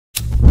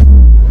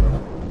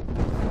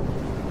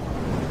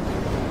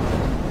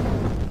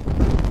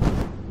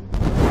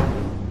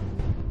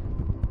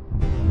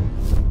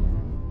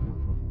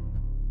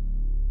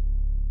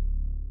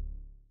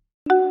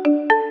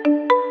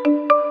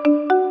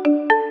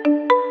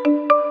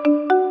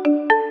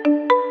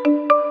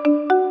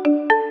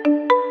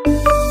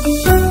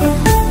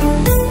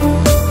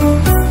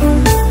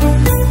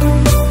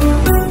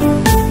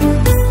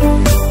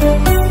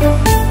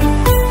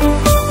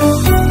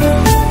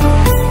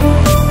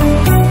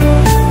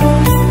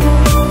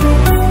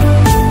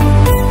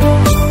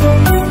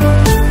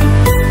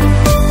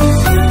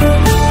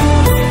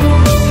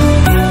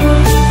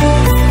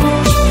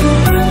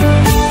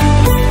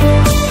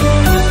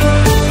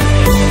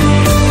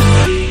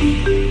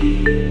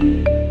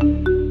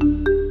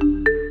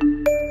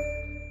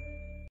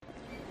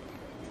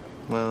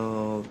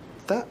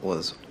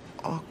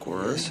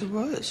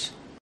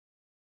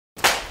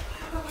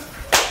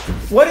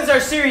What is our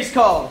series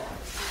called?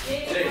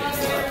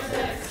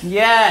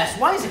 Yes.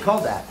 Why is it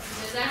called that?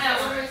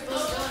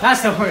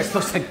 That's the word it's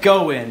supposed to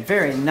go in.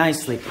 Very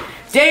nicely.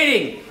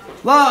 Dating,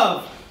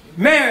 love,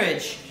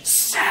 marriage,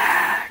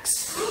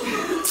 sex.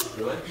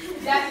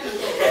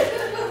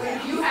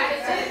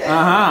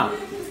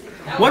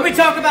 What did we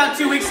talk about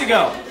 2 weeks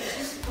ago?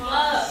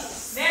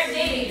 Love.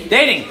 Dating.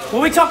 Dating. What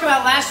did we talk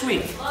about last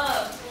week?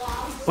 Love.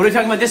 What are we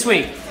talking about this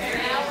week?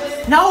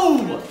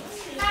 No!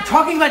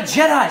 Talking about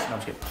Jedi. No, I'm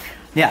just kidding.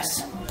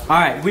 Yes. All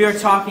right. We are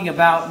talking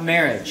about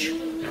marriage.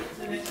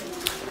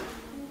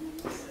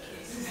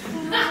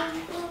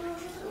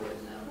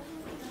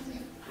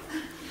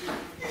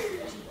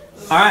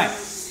 All right.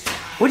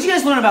 What did you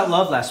guys learn about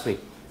love last week?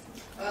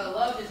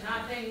 Love is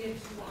not a thing you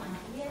want.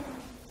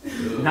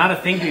 Not a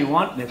thing we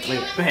want. Wait, go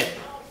ahead.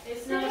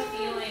 It's not a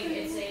feeling.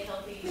 It's a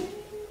healthy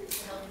commitment to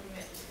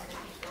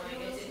keep going.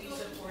 It's if you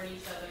support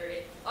each other.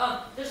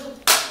 There's a word.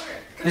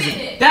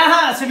 Commitment.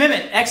 That's a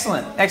commitment.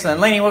 Excellent. Excellent.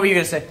 Lainey, what were you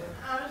going to say?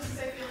 I was just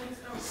say feelings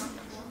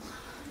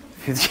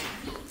don't come.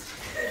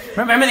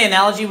 Remember the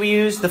analogy we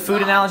used? The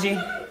food analogy?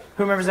 Who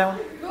remembers that one?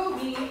 Go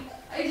me.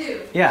 I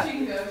do. Yeah. She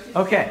can go.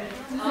 Okay.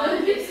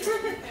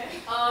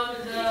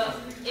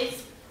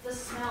 It's the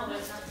smell, but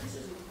it's not the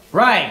food.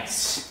 Right.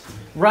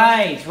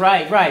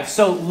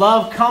 So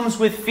love comes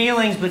with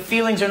feelings, but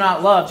feelings are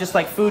not love. Just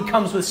like food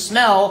comes with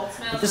smell,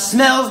 but the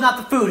smell is not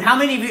the food. How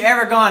many of you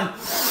ever gone,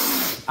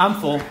 I'm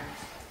full?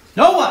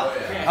 No one?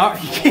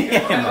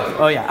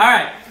 Oh yeah. All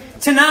right.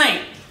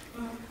 Tonight,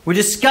 we're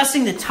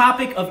discussing the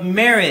topic of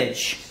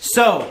marriage.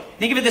 So,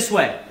 think of it this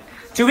way.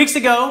 2 weeks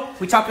ago,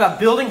 we talked about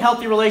building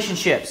healthy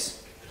relationships.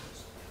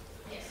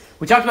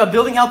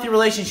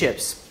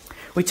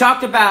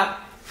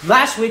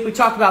 Last week we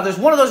talked about there's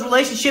one of those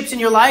relationships in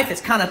your life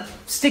that's kind of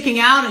sticking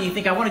out and you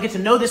think, I want to get to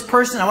know this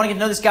person, I want to get to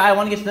know this guy, I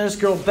want to get to know this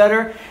girl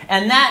better.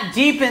 And that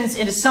deepens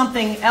into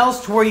something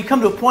else to where you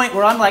come to a point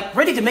where I'm like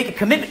ready to make a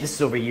commitment. This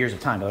is over years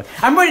of time, by the way.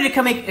 I'm ready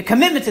to make a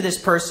commitment to this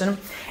person.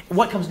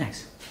 What comes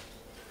next?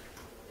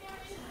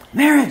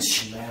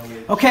 Marriage.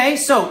 Okay,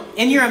 so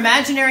in your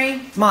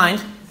imaginary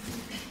mind,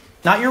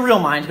 not your real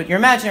mind, but your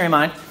imaginary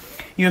mind,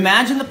 you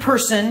imagine the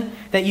person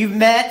that you've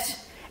met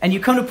and you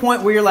come to a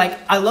point where you're like,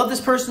 I love this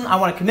person, I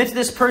want to commit to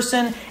this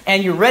person,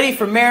 and you're ready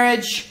for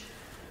marriage.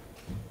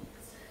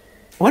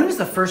 When was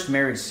the first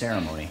marriage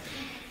ceremony?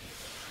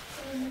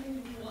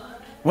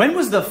 When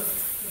was the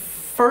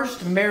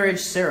first marriage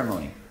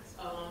ceremony?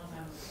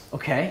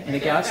 Okay, in a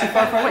galaxy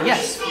far, far away.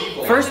 Yes,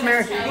 first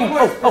marriage.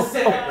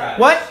 Oh.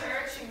 What?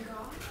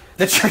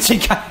 The church in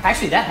God.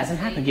 Actually, that hasn't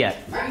happened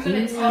yet.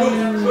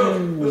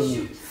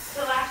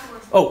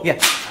 Oh, yeah.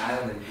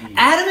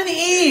 Adam and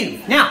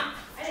Eve. Now,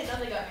 I didn't know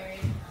they got married.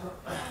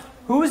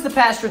 who was the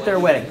pastor at their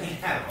wedding?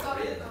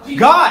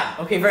 God.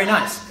 Okay, very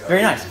nice.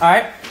 Very nice. All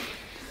right.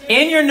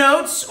 In your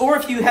notes, or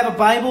if you have a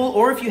Bible,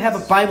 or if you have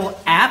a Bible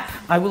app,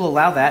 I will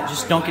allow that.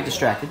 Just don't get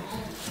distracted.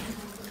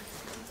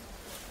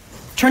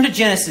 Turn to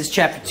Genesis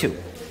chapter 2.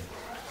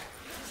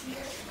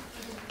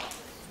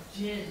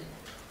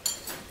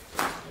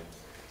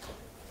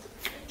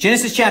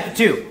 Genesis chapter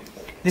 2.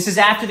 This is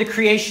after the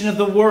creation of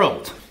the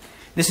world.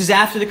 This is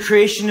after the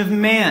creation of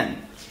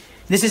man.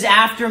 This is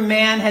after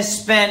man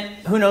has spent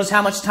who knows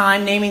how much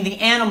time naming the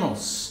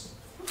animals.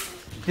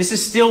 This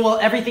is still while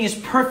everything is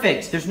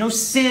perfect. There's no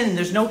sin,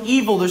 there's no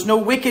evil, there's no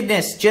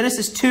wickedness.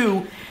 Genesis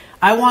 2,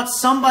 I want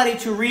somebody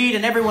to read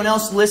and everyone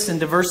else listen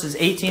to verses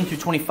 18 through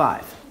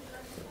 25.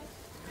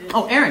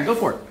 Oh, Aaron, go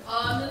for it.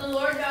 Then the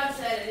Lord God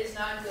said, "It is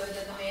not good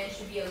that the man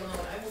should be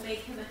alone. I will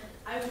make him a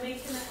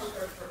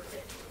helper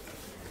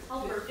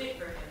fit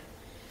for him."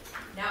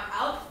 Now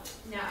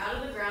out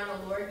of the ground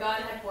the Lord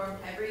God had formed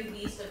every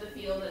beast of the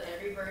field and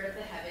every bird of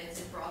the heavens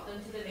and brought them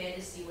to the man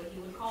to see what he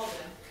would call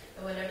them.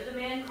 And whatever the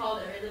man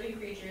called every living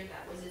creature,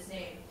 that was its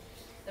name.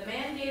 The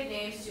man gave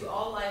names to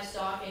all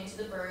livestock and to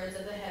the birds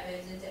of the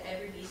heavens and to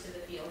every beast of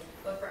the field.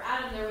 But for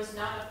Adam there was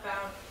not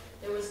found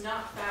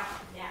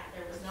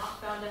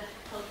a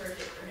helper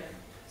fit for him.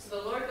 So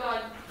the Lord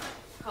God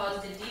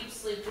caused a deep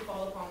sleep to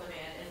fall upon the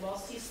man, and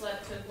whilst he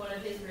slept, took one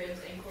of his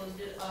ribs and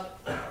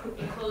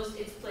closed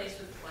its place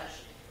with flesh.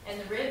 And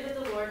the rib that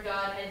the Lord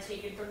God had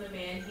taken from the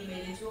man, he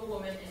made into a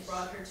woman and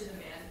brought her to the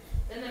man.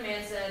 Then the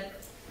man said,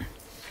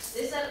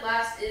 "This at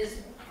last is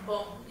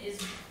bone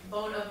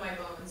of my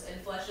bones and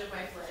flesh of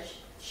my flesh.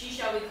 She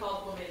shall be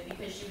called woman,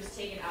 because she was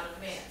taken out of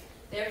man.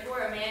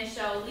 Therefore a man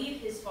shall leave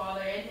his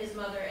father and his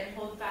mother and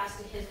hold fast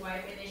to his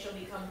wife, and they shall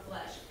become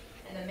flesh.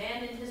 And the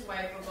man and his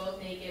wife were both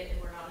naked and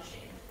were not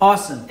ashamed."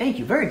 Awesome. Thank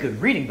you. Very good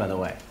reading, by the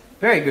way.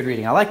 Very good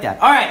reading. I like that.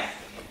 All right.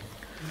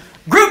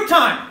 Group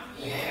time.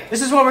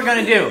 This is what we're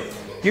going to do.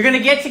 You're going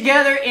to get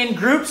together in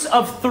groups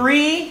of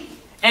 3,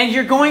 and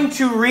you're going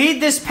to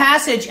read this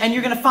passage, and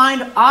you're going to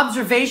find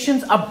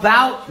observations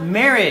about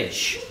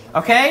marriage.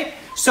 Okay?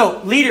 So,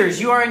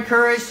 leaders, you are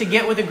encouraged to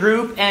get with a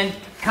group and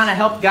kind of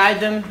help guide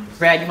them.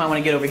 Brad, you might want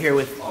to get over here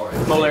with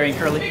Mo, Larry, and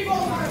Curly.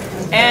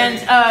 And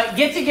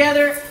get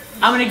together.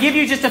 I'm going to give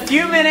you just a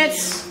few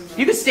minutes.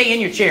 You can stay in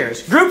your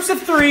chairs. Groups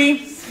of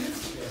 3.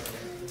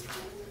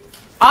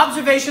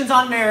 Observations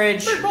on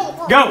marriage.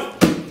 Go.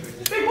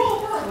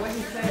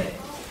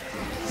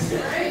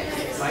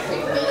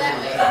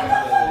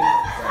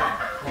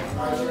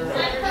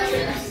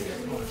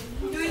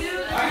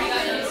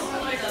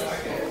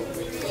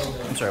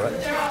 sorry, what?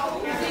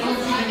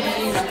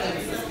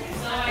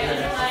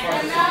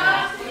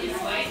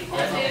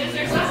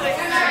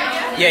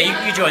 Yeah,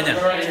 you join them.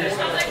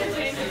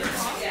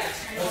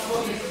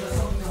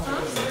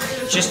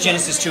 Just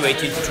Genesis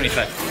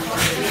 2:18-25.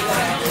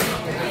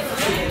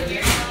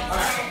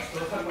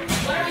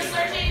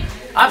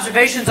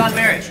 Observations on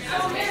marriage.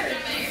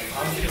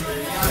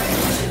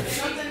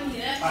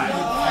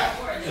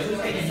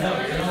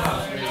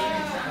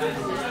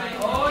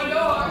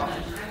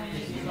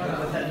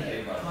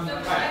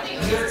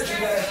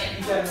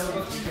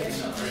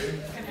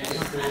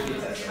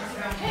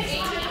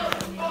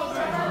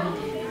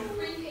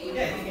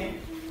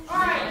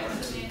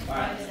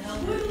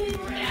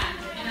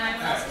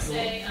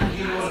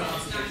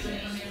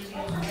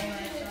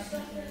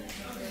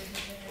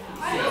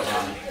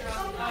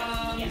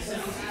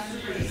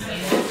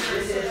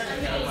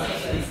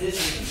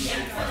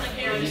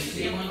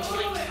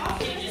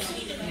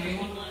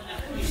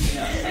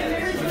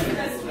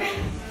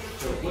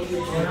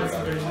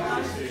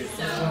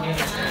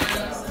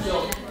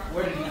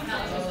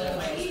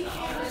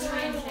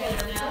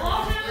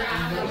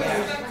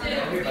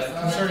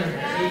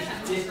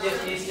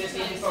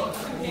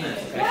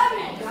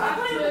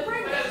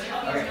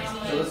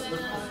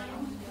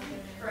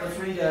 Let's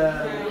read.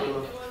 I'm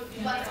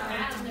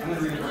going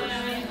to read a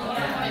verse.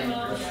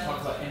 Let's talk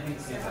about anything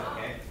that stands out,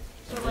 okay?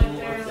 So like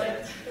they're like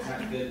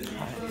Not good.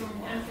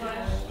 and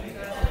flesh.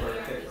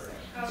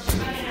 That's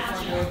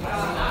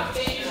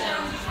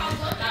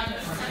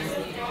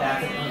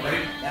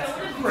great. That's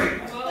great.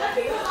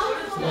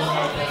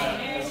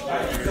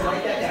 So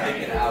write that down.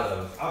 Take it out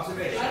of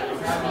observation.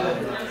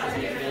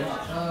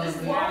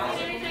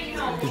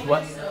 Is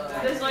what?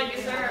 There's like,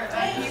 is there a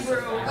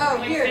Hebrew?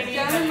 Oh, here,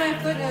 down in my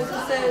footnotes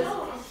it says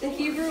the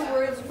Hebrew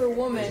words for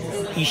woman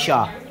is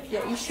Isha.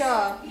 yeah,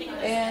 Isha,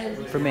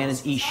 and For man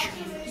is Ish.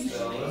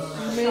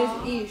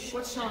 man is Ish.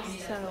 What sound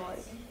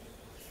like?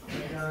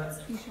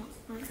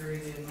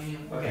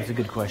 That's a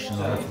good question.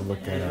 I'll have to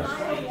look that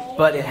up.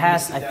 But it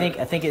has, I think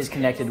it is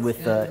connected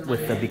with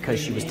the because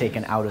she was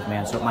taken out of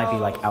man, so it might be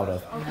like out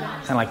of,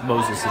 kind of like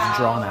Moses is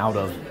drawn out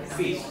of.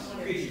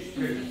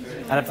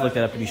 I'd have to look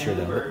that up to be sure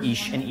though. But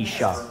Ish and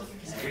Isha.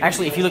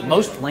 Actually, if you look,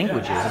 most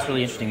languages, it's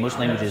really interesting. Most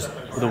languages,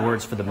 the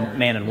words for the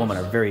man and woman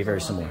are very,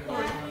 very similar.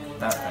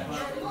 Not French.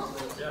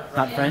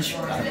 Not French?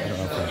 I don't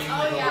know French.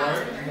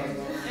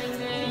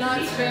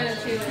 Not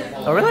Spanish either.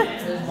 Oh, really?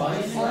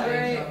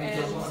 Hombre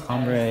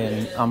Hombre and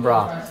and Ambra.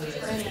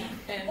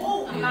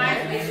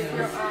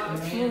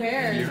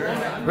 mujer.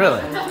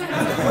 Really?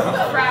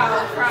 Frau.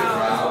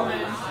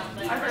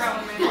 I forgot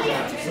what man.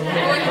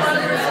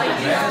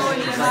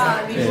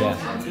 Yeah.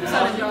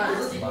 Son and daughter.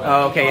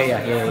 Oh, okay, yeah.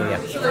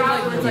 So there's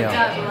like words like Yeah.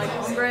 that, but like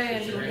hombre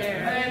and mujer.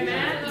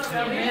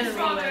 Man and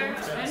father.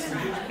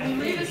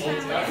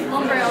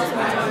 Hombre also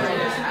means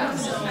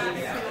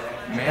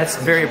hombre. That's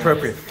very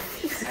appropriate.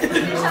 And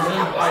he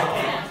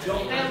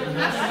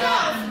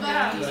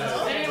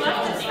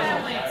left his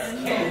family.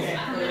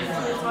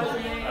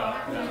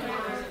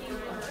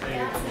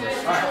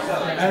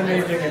 Adam and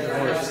Eve didn't get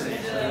divorced.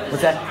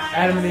 What's that?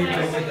 Adam and Eve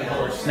didn't get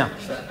divorced. No.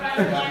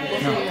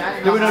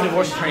 There were no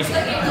divorce attorneys.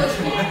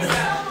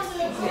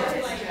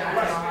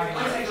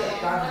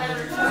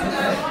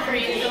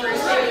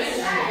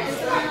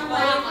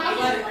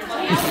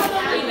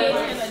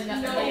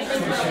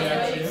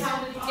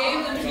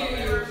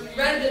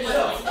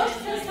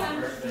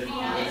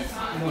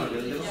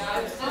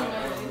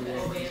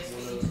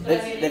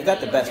 They've got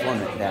the best one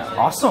now.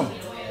 Awesome.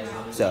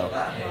 So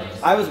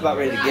I was about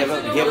ready to give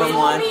them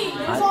one.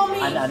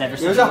 I never It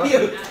said was all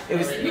you. It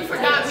was. You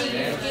forgot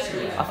me.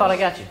 I thought I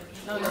got you.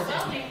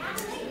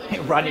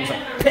 Rodney was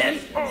like, pen.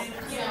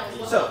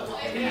 So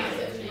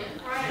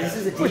this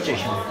is a teaching,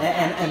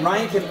 and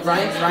Ryan can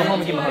Come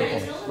home and give him a hug for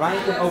me.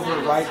 Ryan can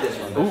override this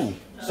one. Ooh.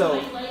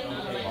 So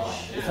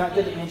it's not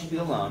good that man should be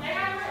alone.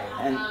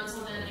 And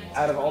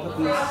out of all the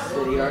pieces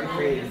that he already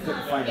created, he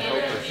couldn't find a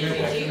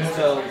helper.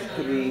 So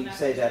could we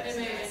say that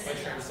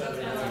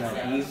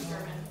Eve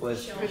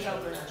was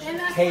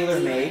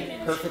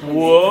tailor-made, perfectly?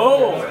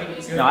 Whoa.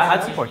 No,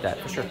 I'd support that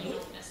for sure.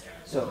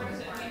 So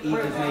Eve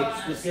was made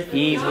specifically.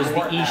 Eve was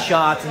the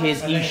Isha to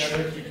his Ish.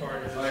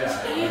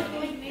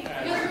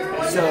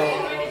 So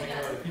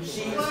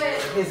she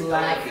is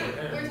laughing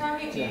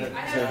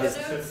to his.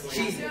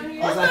 She's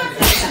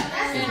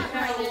laughing.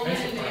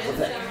 What's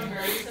that?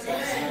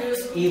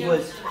 Eve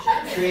was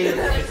created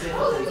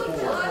specifically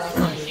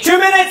for. 2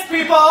 minutes,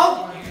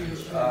 people.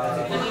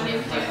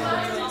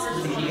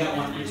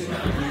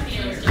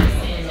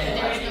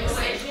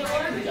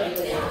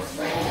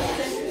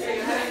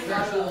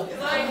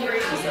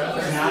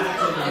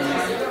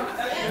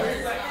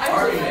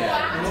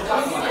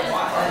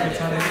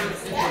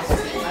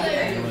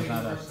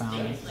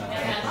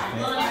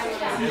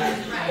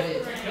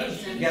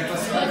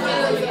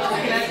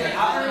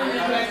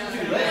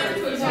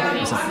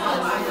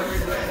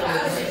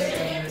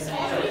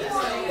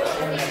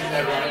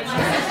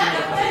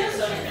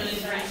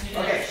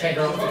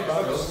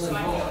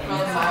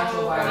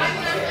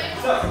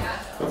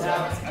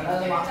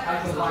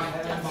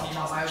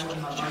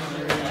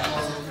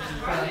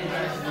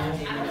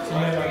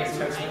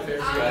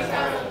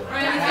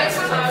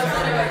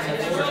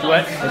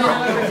 What?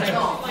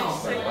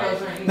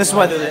 This is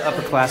why they're the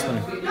upperclassmen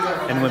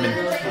and women.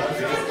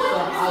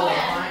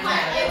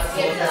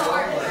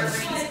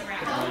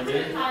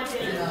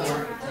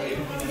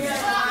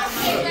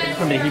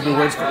 Remember the Hebrew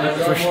words for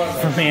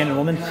man and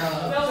woman?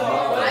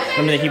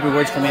 Remember the Hebrew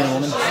words for man and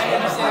woman?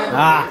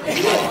 Ah.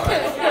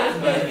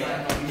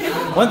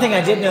 One thing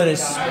I did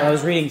notice I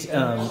was reading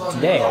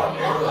today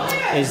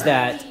is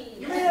that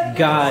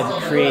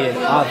God created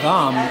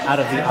Adam out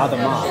of the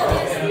Adamah.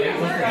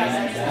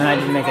 And I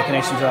didn't make that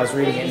connection until I was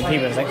reading it in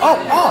Hebrew. I was like, oh,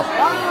 ah!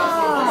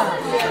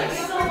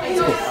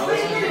 It's cool.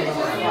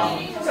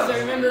 So I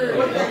remember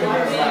you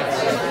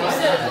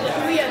said,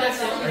 yeah, that's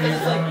it.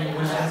 It's like,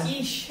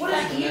 yeesh.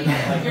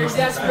 You're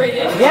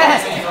exasperated.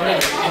 Yes!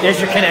 There's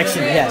your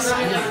connection, yes.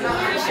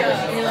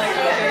 You're like,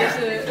 okay, this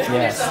is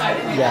Yes,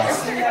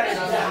 yes.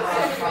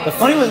 The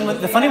funny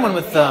one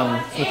with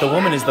the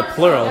woman is the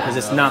plural, because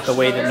it's not the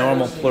way that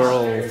normal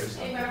plural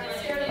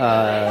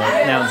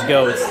nouns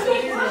go.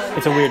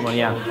 It's a weird one,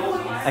 yeah.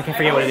 I can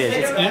forget what it is.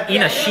 It's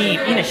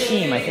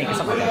inashim, I think, or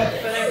something like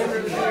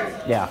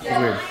that. Yeah, it's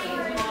weird.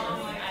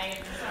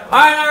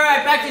 All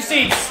right, back to your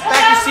seats.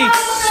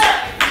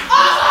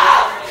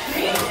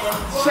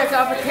 check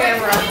out the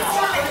camera.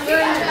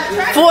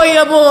 For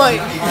ya, boy.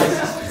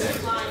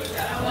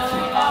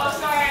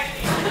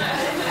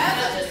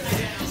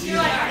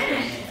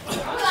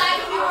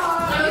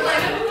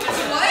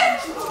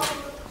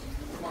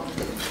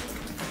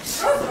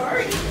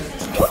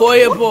 For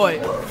your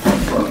boy.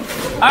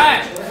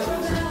 Alright.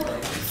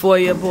 For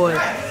your boy.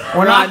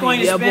 We're not going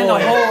to spend a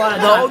whole lot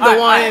of time. The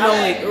one and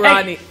only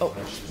Rodney. Hey.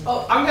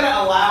 Oh, I'm going to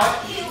allow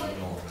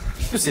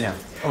it. Go sit down.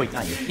 Oh, wait,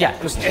 not you. Yeah,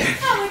 go sit down.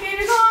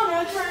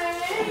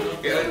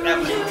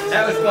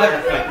 That was clever.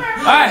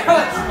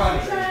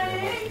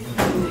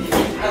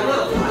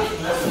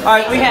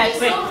 Alright, we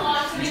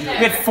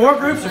had 4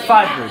 groups or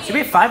 5 groups? Did we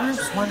have 5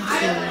 groups? 1, 2. I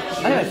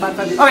think we had 5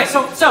 groups. Okay,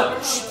 so.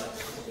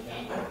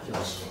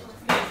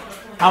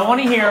 I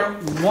want to hear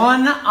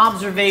one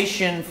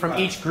observation from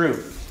each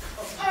group.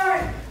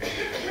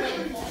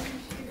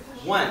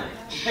 One.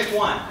 Pick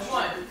one.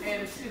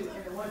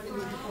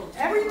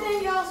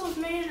 Everything else was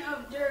made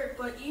of dirt,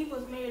 but Eve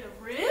was made of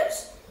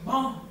ribs?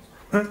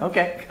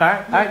 Okay. All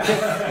right. It says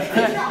that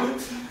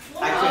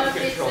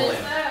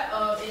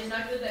it is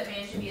not good that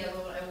man should be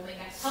alone. I will make a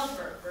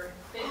helper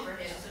fit for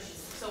him.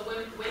 So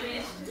women.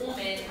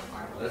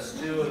 Let's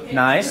do it.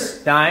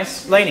 Nice.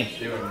 Lainey.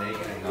 Do a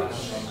naked and not.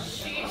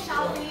 She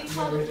shall be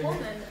called a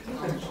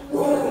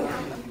woman.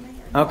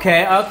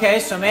 Okay.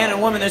 So man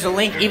and woman, there's a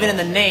link even in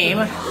the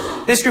name.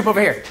 This group over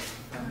here.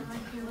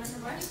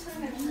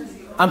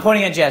 I'm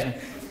pointing at Jasmine.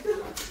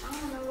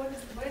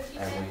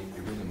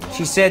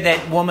 She said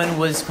that woman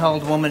was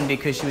called woman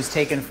because she was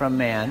taken from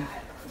man.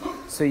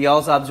 So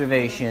y'all's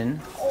observation.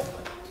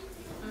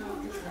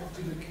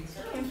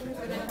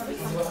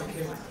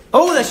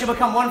 Oh, that should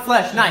become one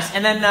flesh. Nice.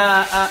 And then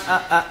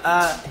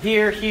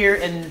here,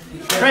 and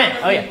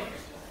Trent. Oh, yeah.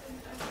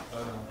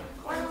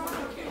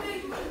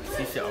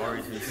 She should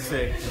always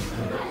respect.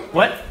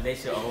 What? They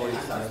should always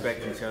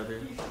respect each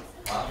other.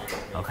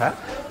 Okay.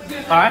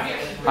 All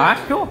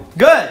right, cool.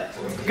 Good.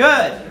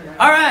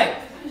 All right.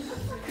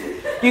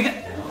 You got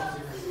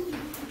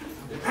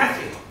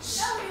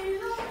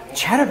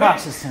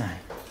chatterboxes tonight.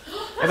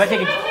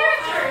 Everybody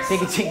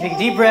take a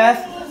deep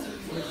breath.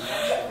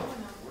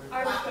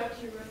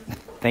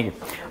 Thank you.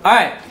 All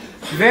right.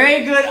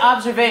 Very good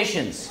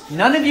observations.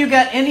 None of you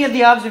got any of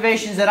the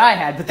observations that I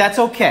had, but that's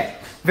okay.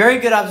 Very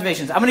good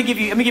observations. I'm going to give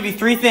you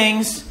 3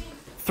 things.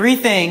 3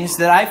 things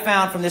that I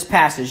found from this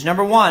passage.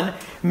 Number 1,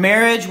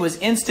 marriage was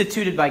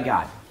instituted by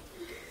God.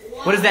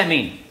 What does that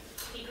mean?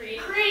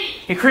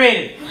 He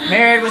created.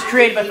 Marriage was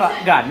created by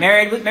God.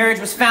 Marriage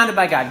was founded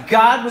by God.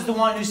 God was the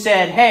one who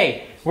said,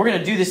 hey, we're going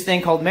to do this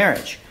thing called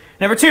marriage.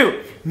 Number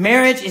 2,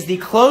 marriage is the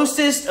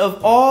closest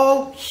of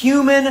all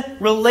human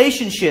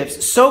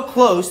relationships. So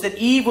close that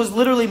Eve was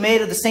literally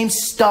made of the same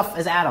stuff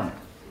as Adam.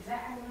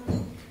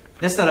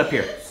 That's not up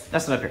here.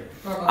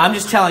 I'm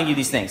just telling you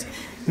these things.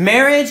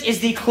 Marriage is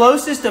the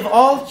closest of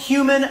all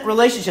human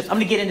relationships. I'm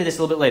going to get into this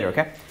a little bit later,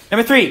 okay?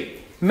 Number 3,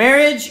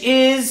 marriage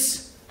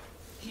is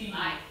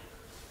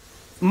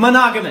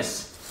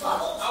monogamous.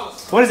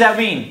 What does that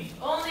mean?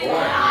 Only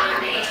one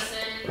person.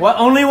 What?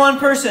 Only one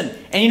person.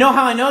 And you know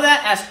how I know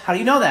that? How do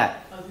you know that?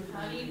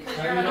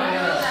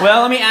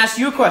 Well, let me ask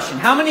you a question.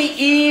 How many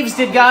Eves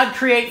did God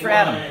create for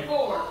Adam?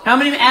 4. How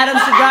many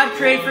Adams did God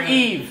create for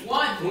Eve?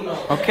 1.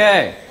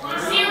 Okay. 0.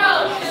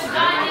 Because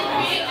God didn't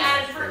create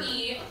Adam for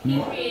Eve.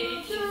 He created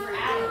Eve for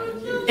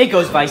Adam. It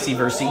goes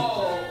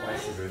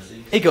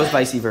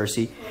vice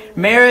versa.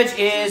 Marriage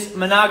is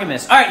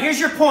monogamous. All right, here's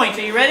your point.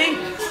 Are you ready?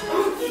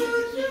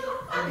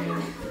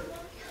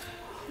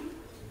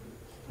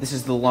 This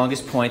is the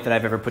longest point that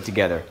I've ever put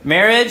together.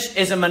 Marriage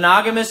is a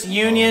monogamous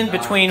union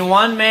between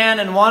one man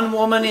and one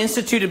woman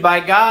instituted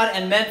by God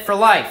and meant for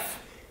life.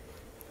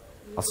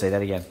 I'll say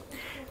that again.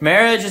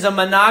 Marriage is a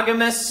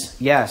monogamous,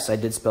 yes, I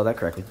did spell that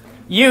correctly,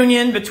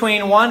 union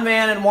between one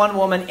man and one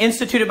woman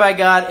instituted by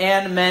God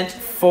and meant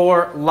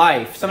for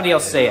life. Somebody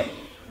else say it.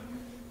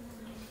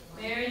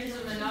 Marriage is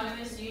a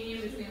monogamous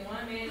union between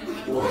one man and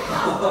one woman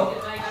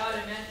instituted by God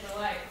and meant for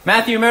life.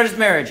 Matthew, what is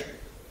marriage?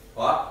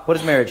 What? What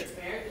is marriage?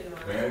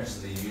 Marriage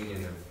is the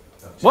union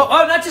of Well,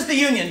 oh, not just the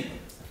union.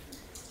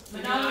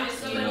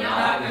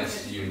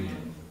 Monogamous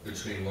union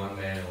between one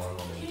man and one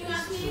woman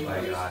instituted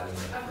by God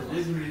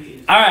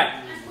and All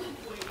right.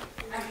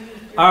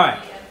 All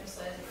right.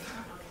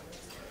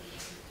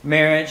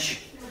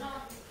 Marriage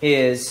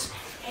is...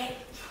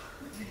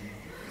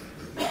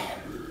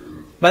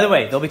 By the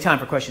way, there'll be time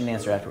for question and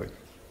answer afterward.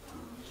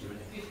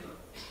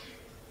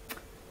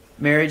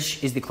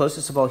 Marriage is the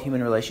closest of all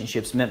human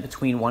relationships meant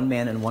between one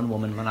man and one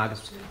woman,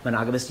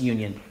 monogamous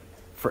union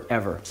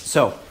forever.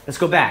 So, let's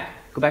go back.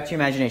 Go back to your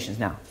imaginations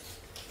now.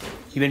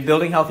 You've been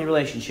building healthy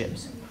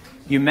relationships.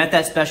 You met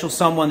that special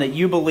someone that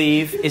you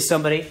believe is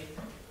somebody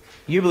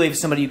you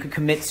could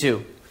commit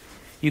to.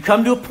 You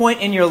come to a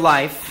point in your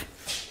life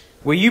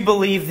where you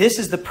believe this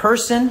is the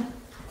person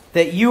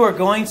that you are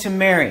going to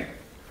marry.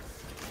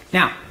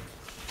 Now,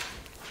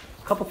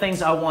 a couple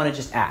things I want to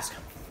just ask.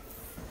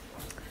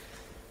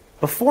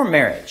 Before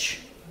marriage,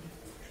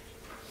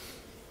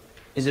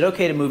 is it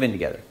okay to move in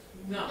together?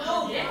 No.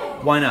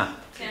 Why not?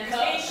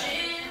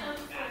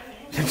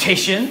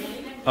 Temptation?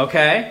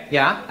 Okay,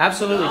 yeah,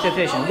 absolutely,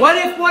 temptation. What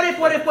if,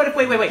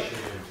 wait.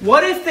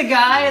 What if the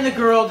guy and the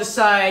girl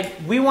decide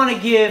we want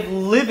to give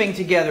living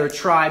together a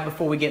try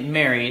before we get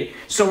married,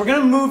 so we're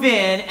going to move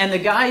in and the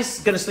guy's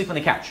going to sleep on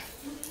the couch?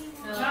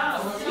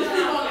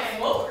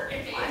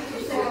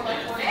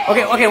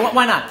 Okay,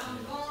 why not?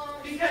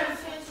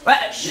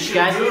 Shh,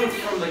 guys.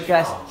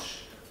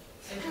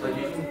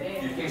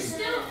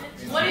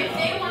 What if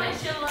they want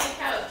to chill on the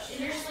couch and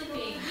you're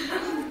sleeping?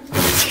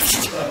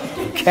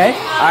 Okay,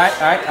 all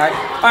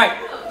right.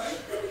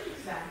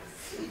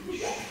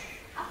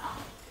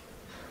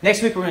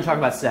 Next week we're going to talk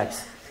about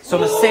sex. So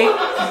I'm going to say...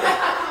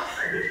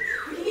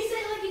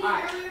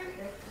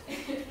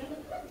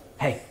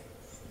 Hey,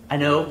 I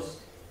know.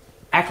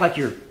 Act like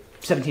you're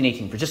 17,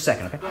 18 for just a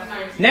second, okay?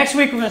 Next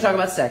week we're going to talk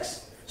about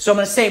sex. So I'm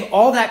going to save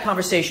all that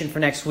conversation for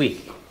next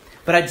week.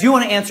 But I do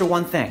want to answer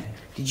one thing.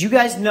 Did you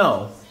guys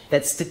know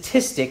that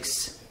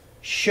statistics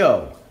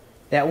show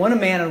that when a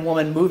man and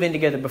woman move in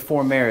together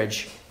before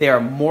marriage, they are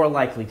more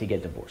likely to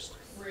get divorced?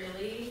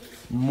 Really?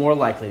 More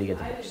likely to get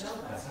divorced.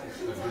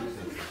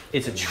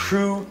 It's a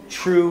true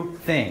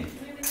thing.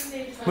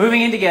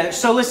 Moving in together.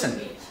 So listen,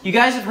 you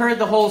guys have heard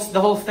the whole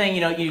thing,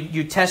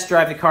 you test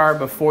drive the car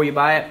before you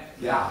buy it?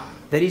 Yeah.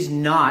 That is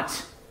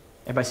not,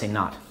 everybody say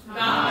not.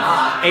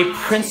 A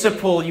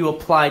principle you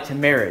apply to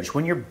marriage.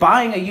 When you're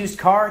buying a used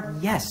car,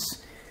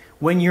 yes.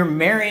 When you're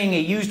marrying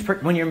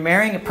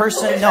a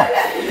person, no.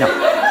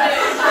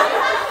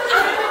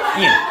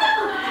 Ian.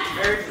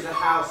 Marriage is a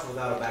house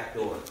without a back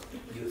door.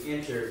 You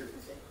enter.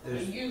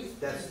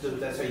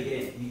 That's how you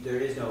get in. There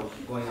is no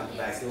going out the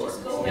back door.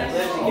 When you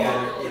live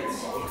together, it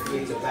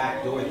creates a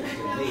back door that you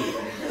can leave.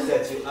 It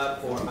sets you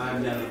up for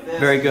I'm done with this.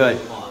 Very good.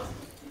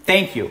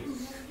 Thank you.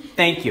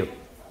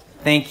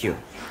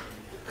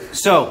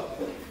 So,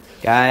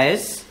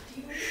 guys,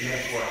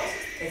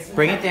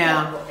 bring it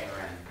down.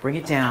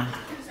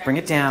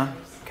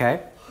 Okay.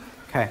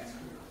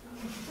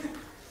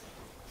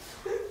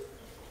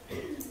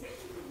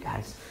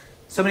 Guys,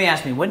 somebody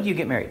asked me, when do you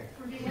get married?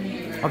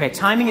 Okay,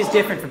 timing is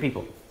different for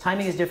people.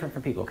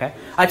 Okay?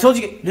 I told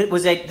you,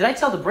 did I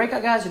tell the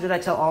breakout guys or did I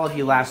tell all of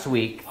you last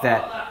week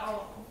that...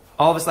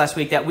 All of us last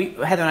week that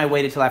Heather and I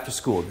waited till after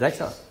school. Did I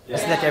tell? Yeah. I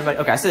said that to everybody.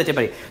 Okay, I said that to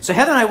everybody. So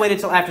Heather and I waited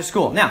till after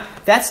school. Now,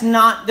 there's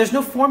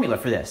no formula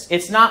for this.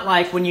 It's not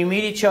like when you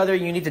meet each other,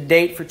 you need to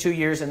date for 2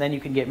 years and then you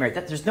can get married.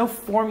 There's no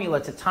formula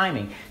to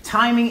timing.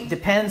 Timing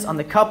depends on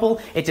the couple.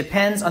 It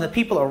depends on the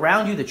people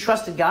around you, the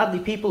trusted, godly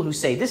people who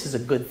say this is a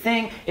good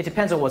thing. It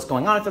depends on what's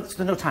going on. There's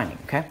no timing,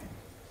 okay?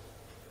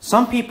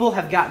 Some people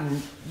have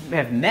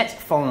met,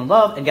 fallen in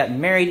love, and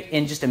gotten married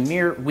in just a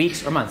mere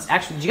weeks or months.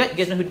 Actually, do you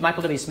guys know who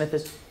Michael W. Smith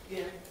is?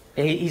 Yeah.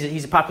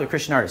 He's a popular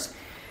Christian artist.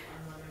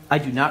 I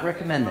do not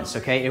recommend this,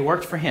 okay? It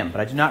worked for him, but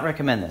I do not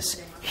recommend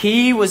this.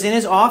 He was in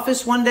his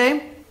office one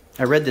day.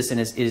 I read this in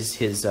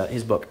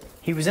his book.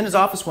 He was in his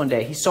office one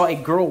day. He saw a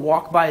girl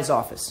walk by his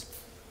office.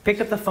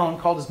 Picked up the phone,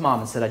 called his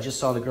mom, and said, I just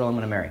saw the girl I'm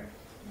going to marry.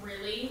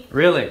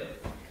 Really?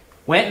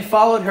 Went and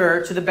followed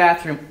her to the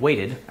bathroom.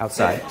 Waited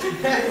outside.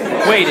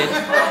 Waited.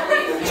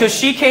 Till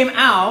she came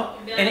out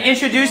and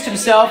introduced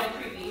himself.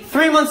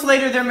 3 months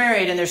later, they're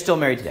married, and they're still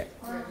married today.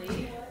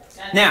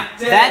 Now,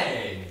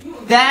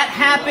 that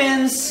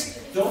happens...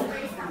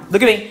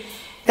 Look at me.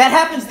 That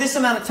happens this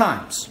amount of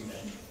times.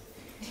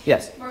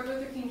 Yes? Martin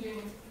Luther King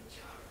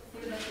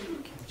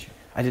Jr.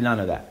 I did not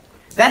know that.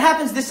 That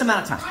happens this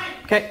amount of time.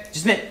 Okay?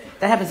 Just admit,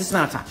 that happens this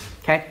amount of time.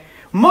 Okay?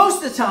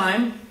 Most of the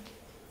time,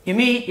 you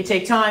meet, you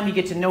take time, you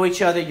get to know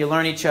each other, you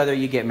learn each other,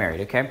 you get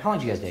married. Okay? How long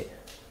did you guys date?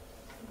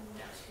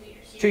 2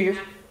 years. 2 years?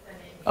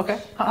 Okay.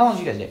 How long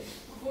did you guys date?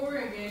 Before we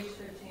were engaged,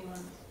 15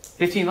 months.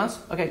 15 months?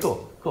 Okay,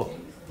 cool.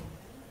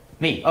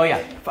 Me. Oh,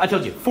 yeah. I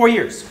told you. 4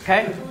 years,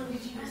 okay?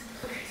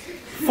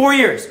 4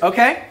 years,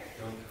 okay?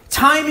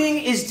 Timing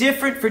is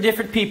different for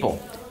different people.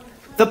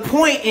 The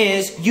point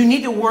is, you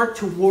need to work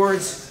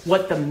towards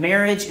what the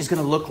marriage is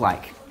going to look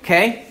like,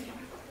 okay?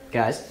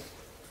 Guys,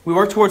 we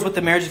work towards what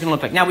the marriage is going to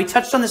look like. Now, we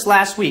touched on this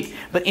last week,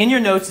 but in your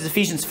notes is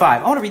Ephesians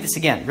 5. I want to read this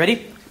again.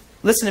 Ready?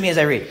 Listen to me as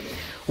I read.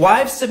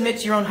 Wives, submit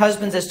to your own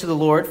husbands as to the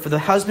Lord, for the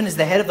husband is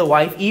the head of the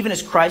wife, even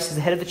as Christ is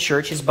the head of the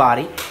church, his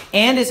body,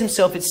 and is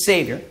himself its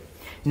Savior.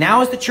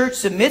 Now as the church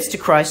submits to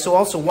Christ, so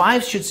also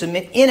wives should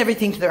submit in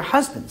everything to their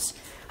husbands.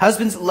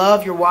 Husbands,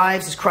 love your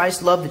wives as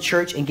Christ loved the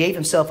church and gave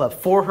himself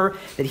up for her,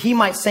 that he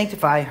might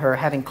sanctify her,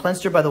 having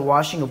cleansed her by the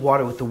washing of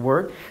water with the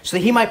word, so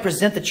that he might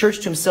present the church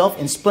to himself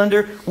in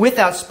splendor,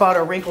 without spot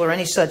or wrinkle or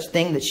any such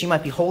thing, that she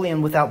might be holy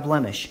and without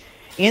blemish.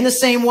 In the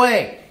same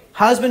way,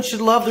 husbands should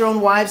love their own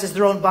wives as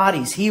their own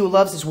bodies. He who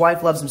loves his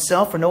wife loves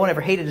himself, for no one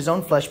ever hated his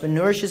own flesh, but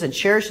nourishes and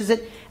cherishes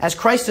it, as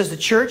Christ does the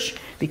church,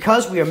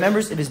 because we are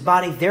members of his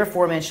body.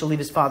 Therefore a man shall leave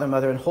his father and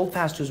mother and hold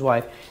fast to his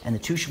wife, and the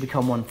two shall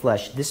become one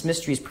flesh. This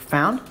mystery is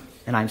profound,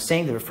 and I'm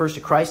saying that it refers to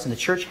Christ and the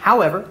church.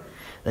 However,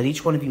 let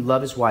each one of you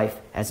love his wife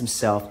as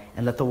himself,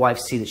 and let the wife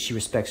see that she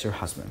respects her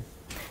husband.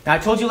 Now, I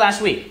told you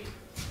last week,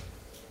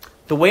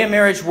 the way a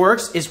marriage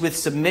works is with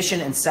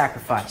submission and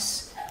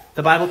sacrifice.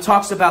 The Bible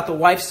talks about the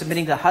wife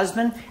submitting to the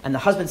husband and the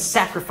husband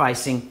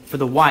sacrificing for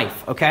the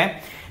wife,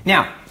 okay?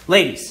 Now,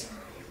 ladies,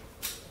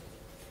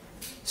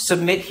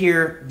 submit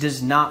here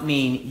does not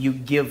mean you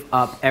give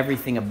up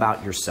everything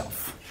about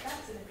yourself.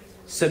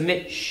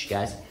 Submit, shh,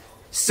 guys.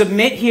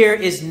 Submit here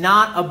is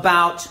not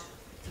about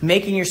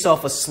making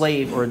yourself a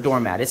slave or a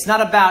doormat. It's not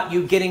about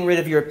you getting rid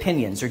of your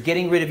opinions or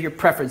getting rid of your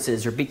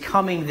preferences or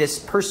becoming this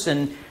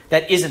person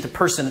that isn't a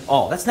person at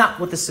all. That's not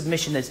what the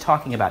submission that's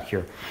talking about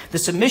here. The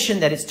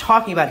submission that it's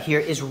talking about here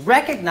is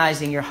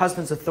recognizing your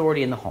husband's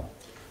authority in the home.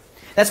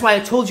 That's why I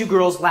told you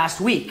girls last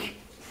week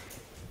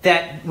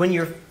that when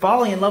you're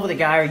falling in love with a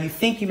guy or you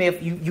think you may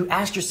have, you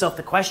ask yourself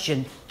the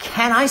question,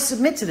 can I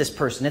submit to this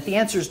person? If the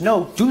answer is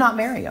no, do not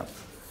marry him.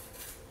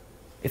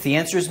 If the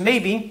answer is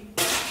maybe,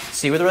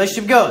 see where the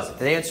relationship goes. If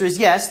the answer is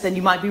yes, then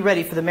you might be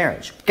ready for the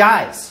marriage.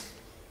 Guys,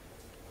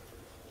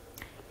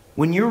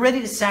 when you're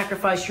ready to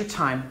sacrifice your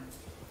time,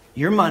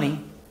 your money,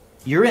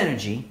 your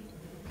energy,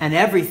 and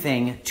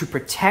everything to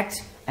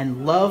protect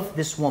and love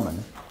this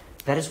woman,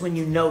 that is when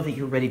you know that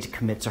you're ready to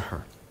commit to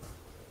her.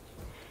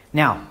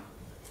 Now,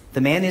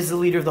 the man is the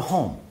leader of the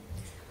home,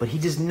 but he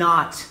does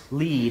not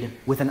lead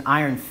with an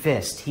iron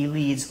fist. He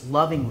leads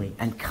lovingly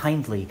and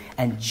kindly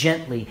and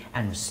gently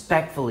and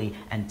respectfully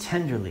and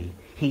tenderly.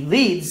 He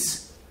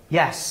leads,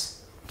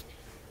 yes,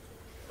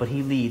 but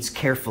he leads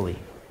carefully,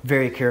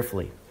 very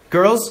carefully.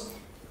 Girls,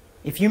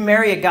 if you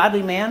marry a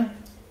godly man,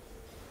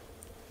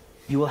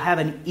 you will have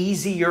an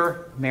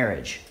easier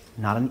marriage.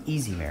 Not an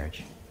easy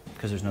marriage,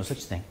 because there's no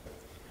such thing,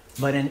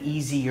 but an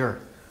easier.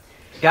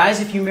 Guys,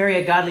 if you marry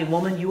a godly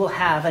woman, you will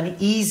have an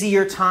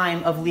easier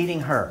time of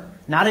leading her.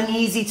 Not an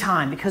easy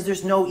time, because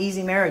there's no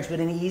easy marriage,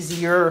 but an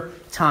easier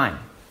time.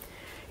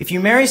 If you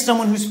marry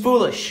someone who's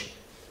foolish,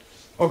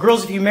 or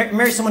girls, if you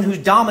marry someone who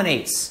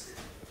dominates,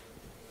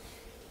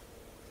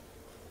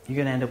 you're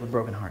going to end up with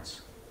broken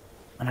hearts.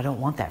 And I don't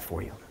want that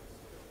for you.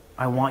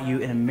 I want you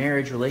in a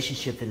marriage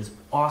relationship that is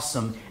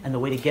awesome, and the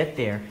way to get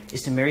there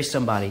is to marry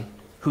somebody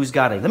who's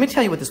godly. Let me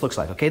tell you what this looks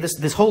like, okay?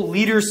 This whole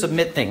leader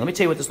submit thing. Let me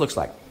tell you what this looks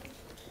like.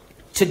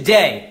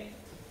 Today,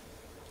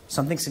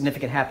 something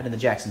significant happened in the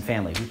Jackson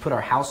family. We put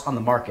our house on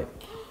the market.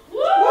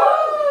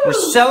 We're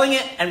selling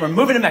it and we're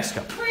moving to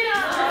Mexico.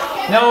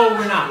 No,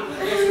 we're not.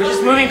 We're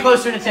just moving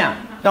closer into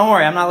town. Don't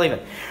worry, I'm not leaving.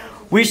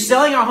 We're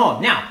selling our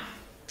home. Now,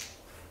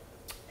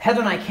 Heather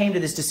and I came to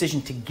this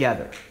decision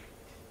together.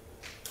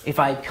 If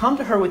I had come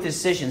to her with this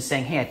decision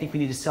saying, hey, I think we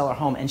need to sell our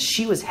home, and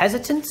she was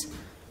hesitant,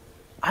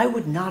 I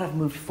would not have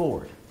moved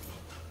forward.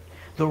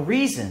 The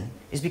reason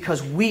is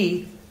because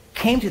we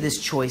came to this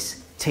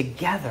choice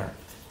together.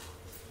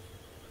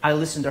 I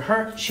listened to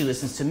her, she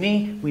listens to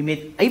me. We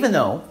made, even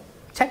though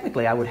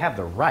technically I would have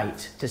the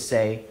right to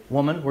say,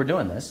 woman, we're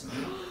doing this.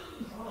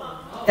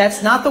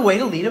 That's not the way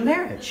to lead a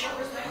marriage.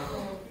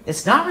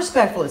 It's not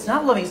respectful, it's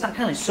not loving, it's not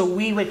kindly. So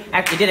we would,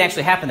 it did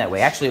actually happen that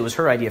way. Actually, it was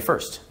her idea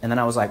first. And then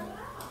I was like,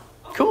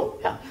 cool,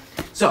 yeah.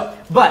 So,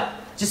 but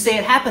just say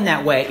it happened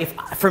that way.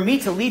 For me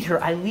to lead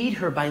her, I lead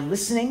her by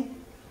listening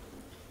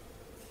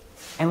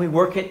and we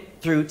work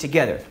it through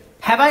together.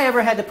 Have I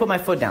ever had to put my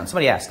foot down?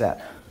 Somebody asked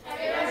that.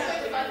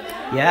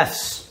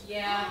 Yes.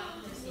 Yeah.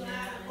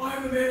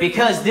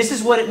 Because this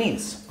is what it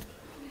means.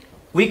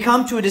 We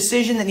come to a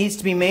decision that needs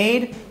to be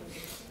made.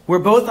 We're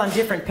both on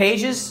different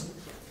pages.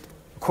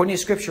 According to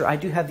Scripture, I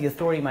do have the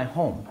authority in my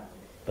home.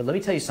 But let me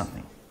tell you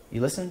something.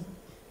 You listen?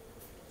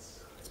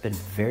 It's been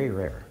very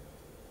rare.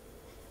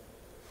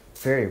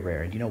 Very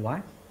rare. And you know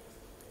why?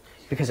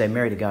 Because I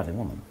married a godly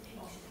woman.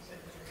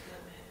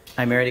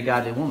 I married a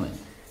godly woman.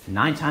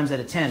 9 times out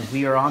of 10,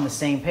 we are on the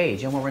same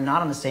page. And when we're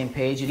not on the same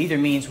page, it either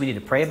means we need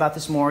to pray about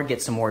this more,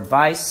 get some more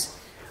advice,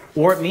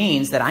 or it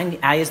means that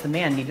I as the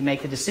man, need to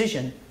make the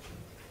decision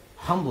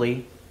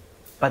humbly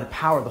by the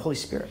power of the Holy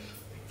Spirit.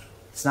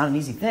 It's not an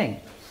easy thing.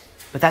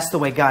 But that's the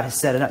way God has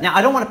set it up. Now,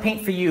 I don't want to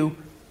paint for you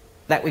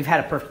that we've had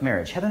a perfect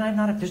marriage. Heather and I have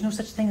not. There's no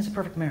such thing as a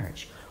perfect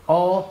marriage.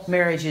 All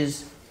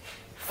marriages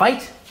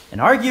fight and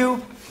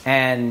argue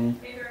and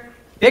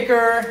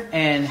bicker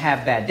and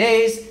have bad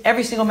days.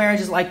 Every single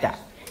marriage is like that,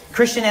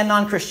 Christian and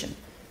non-Christian.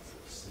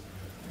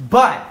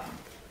 But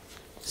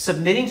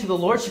submitting to the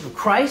lordship of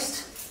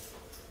Christ,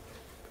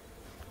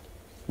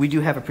 we do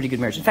have a pretty good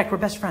marriage. In fact, we're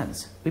best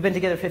friends. We've been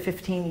together for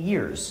 15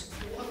 years.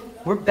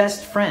 We're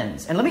best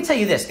friends. And let me tell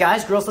you this,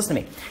 guys, girls, listen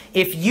to me.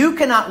 If you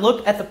cannot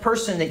look at the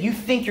person that you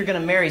think you're going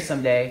to marry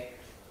someday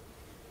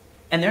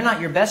and they're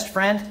not your best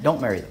friend, don't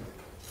marry them.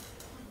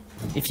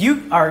 If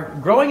you are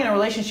growing in a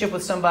relationship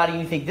with somebody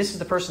and you think this is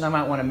the person I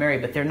might want to marry,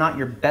 but they're not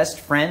your best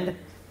friend,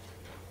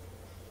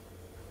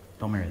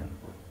 don't marry them.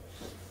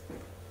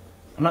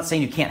 I'm not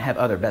saying you can't have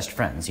other best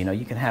friends. You know,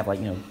 you can have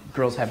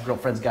girls have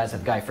girlfriends, guys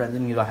have guy friends,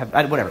 and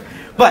have whatever.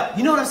 But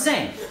you know what I'm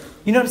saying?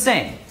 You know what I'm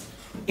saying?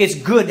 It's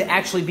good to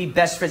actually be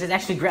best friends. It's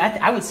actually great.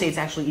 I would say it's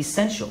actually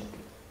essential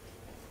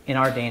in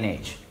our day and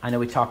age. I know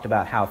we talked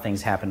about how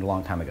things happened a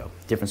long time ago.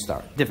 Different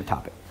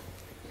topic.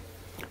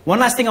 One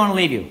last thing I want to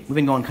leave you. We've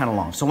been going kind of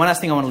long. So one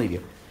last thing I want to leave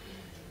you.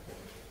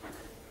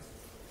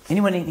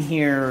 Anyone in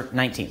here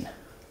 19?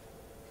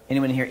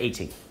 Anyone in here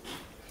 18?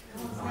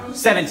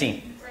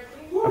 17?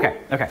 Okay.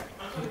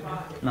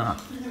 Uh-huh.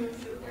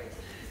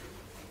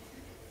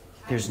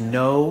 There's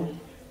no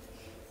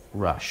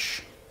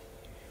rush.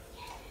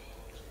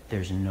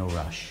 There's no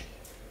rush.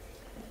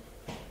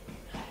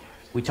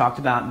 We talked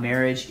about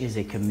marriage is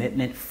a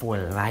commitment for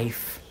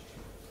life.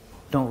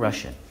 Don't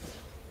rush it.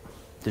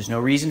 There's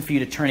no reason for you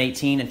to turn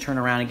 18 and turn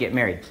around and get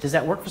married. Does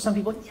that work for some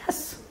people?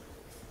 Yes.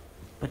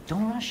 But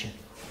don't rush it.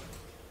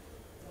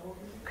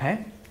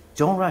 Okay?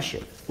 Don't rush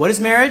it. What is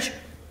marriage?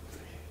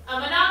 A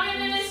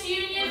monogamous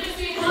union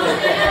between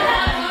husband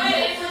and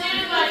wife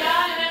instituted by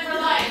God and meant for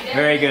life.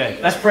 Very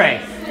good. Let's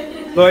pray.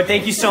 Lord,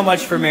 thank you so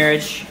much for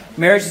marriage.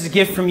 Marriage is a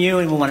gift from you,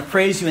 and we want to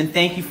praise you and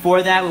thank you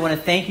for that. We want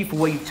to thank you for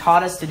what you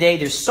taught us today.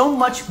 There's so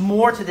much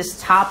more to this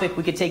topic.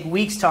 We could take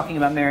weeks talking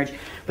about marriage,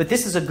 but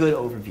this is a good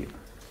overview.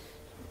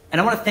 And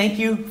I want to thank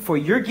you for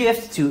your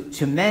gift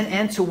to men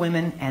and to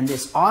women and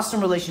this awesome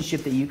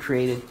relationship that you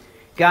created.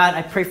 God,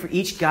 I pray for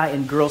each guy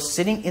and girl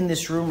sitting in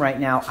this room right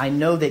now. I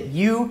know that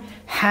you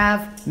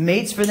have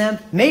mates for them.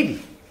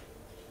 Maybe.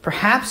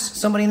 Perhaps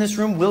somebody in this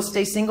room will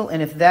stay single.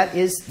 And if that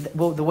is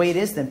the way it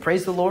is, then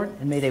praise the Lord.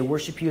 And may they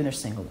worship you in their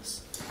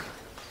singleness.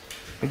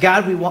 But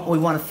God, we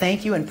want to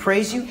thank you and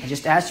praise you. I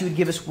just ask you to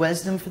give us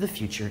wisdom for the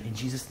future. In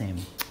Jesus' name,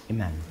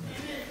 amen.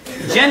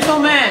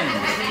 Gentlemen,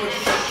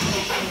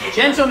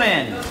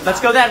 let's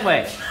go that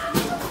way.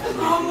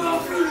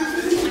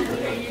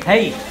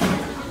 Hey,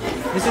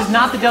 this is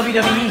not the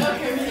WWE.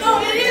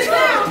 No, it is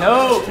now.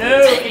 No,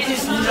 it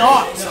is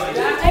not.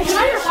 Hey, can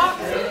I hear a talk?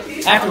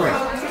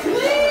 Afterward.